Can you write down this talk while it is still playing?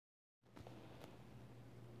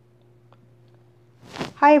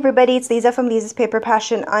Hi everybody, it's Lisa from Lisa's Paper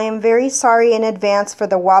Passion. I am very sorry in advance for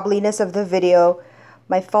the wobbliness of the video.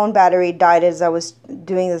 My phone battery died as I was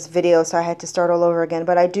doing this video, so I had to start all over again.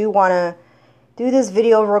 But I do want to do this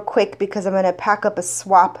video real quick because I'm going to pack up a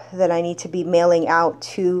swap that I need to be mailing out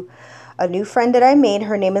to a new friend that I made.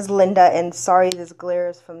 Her name is Linda, and sorry this glare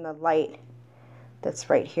is from the light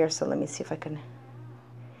that's right here. So let me see if I can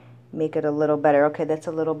make it a little better. Okay, that's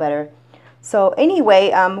a little better. So anyway,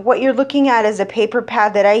 what you're looking at is a paper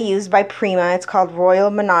pad that I use by Prima. It's called Royal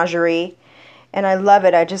Menagerie, and I love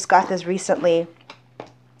it. I just got this recently.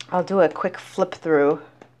 I'll do a quick flip through.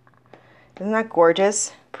 Isn't that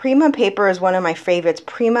gorgeous? Prima paper is one of my favorites.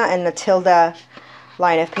 Prima and Matilda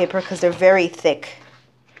line of paper because they're very thick.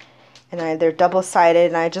 And they're double-sided,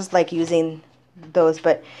 and I just like using those.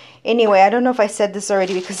 But anyway, I don't know if I said this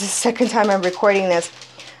already because it's the second time I'm recording this.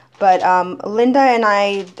 But Linda and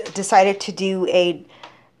I decided to do a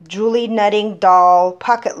Julie Nutting doll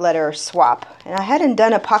pocket letter swap. And I hadn't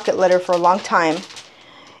done a pocket letter for a long time.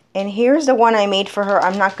 And here's the one I made for her.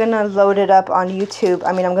 I'm not going to load it up on YouTube.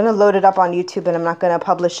 I mean, I'm going to load it up on YouTube, and I'm not going to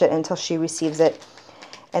publish it until she receives it.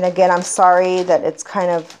 And again, I'm sorry that it's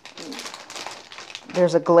kind of,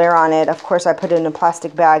 there's a glare on it. Of course, I put it in a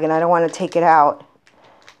plastic bag, and I don't want to take it out,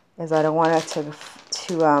 as I don't want it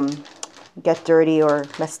to get dirty or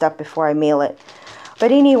messed up before I mail it.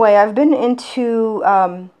 But anyway, I've been into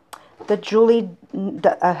the Julie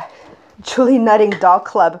Nutting Doll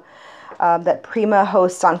Club that Prima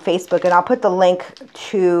hosts on Facebook, and I'll put the link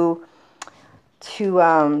to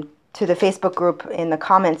the Facebook group in the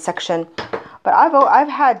comments section. But I've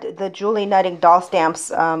had the Julie Nutting doll stamps,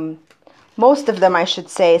 most of them I should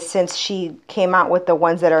say, since she came out with the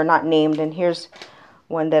ones that are not named. And here's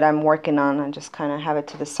one that I'm working on. I just kind of have it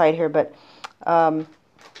to the side here, but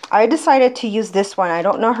I decided to use this one. I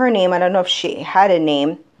don't know her name. I don't know if she had a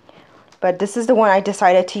name, but this is the one I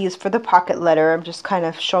decided to use for the pocket letter. I'm just kind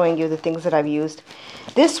of showing you the things that I've used.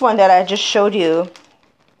 This one that I just showed you,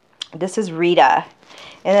 this is Rita,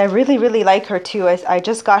 and I really like her too. I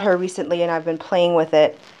just got her recently, and I've been playing with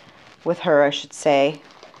it, with her I should say.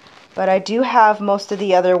 But I do have most of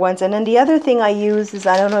the other ones. And then the other thing I use is,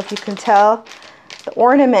 I don't know if you can tell, the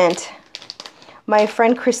ornament. My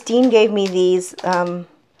friend Christine gave me these, I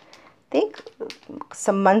think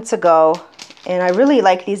some months ago, and I really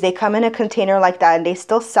like these. They come in a container like that, and they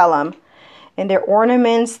still sell them. And they're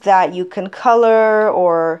ornaments that you can color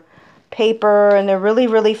or paper, and they're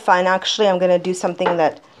really fun. Actually, I'm going to do something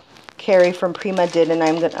that Carrie from Prima did, and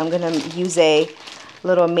I'm going to use a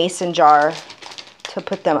little mason jar to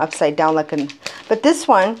put them upside down like an. But this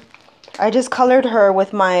one, I just colored her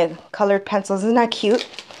with my colored pencils. Isn't that cute?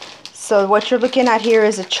 So what you're looking at here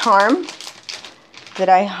is a charm that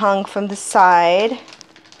I hung from the side.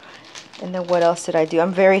 And then what else did I do?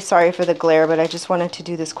 I'm very sorry for the glare, but I just wanted to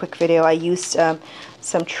do this quick video. I used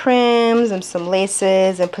some trims and some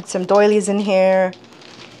laces, and put some doilies in here,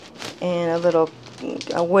 and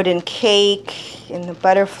a wooden cake, and the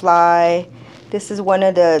butterfly. This is one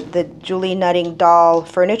of the Julie Nutting doll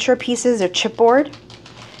furniture pieces. They're chipboard.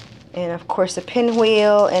 And of course a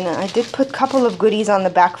pinwheel, and I did put a couple of goodies on the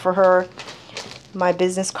back for her. My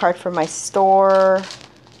business card for my store,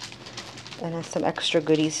 and then some extra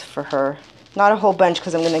goodies for her. Not a whole bunch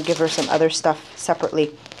because I'm going to give her some other stuff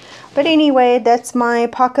separately. But anyway, that's my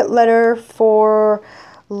pocket letter for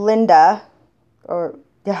Linda. Or,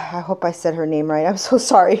 yeah, I hope I said her name right. I'm so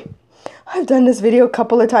sorry. I've done this video a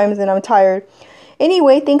couple of times and I'm tired.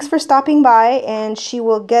 Anyway, thanks for stopping by, and she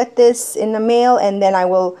will get this in the mail, and then I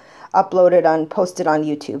will upload it post it on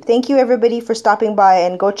YouTube. Thank you everybody for stopping by,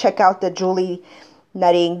 and go check out the Julie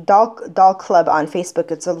Nutting doll Club on Facebook.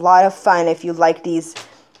 It's a lot of fun if you like these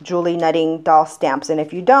Julie Nutting doll stamps, and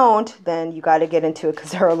if you don't, then you got to get into it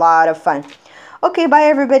because they're a lot of fun. Okay, bye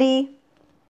everybody.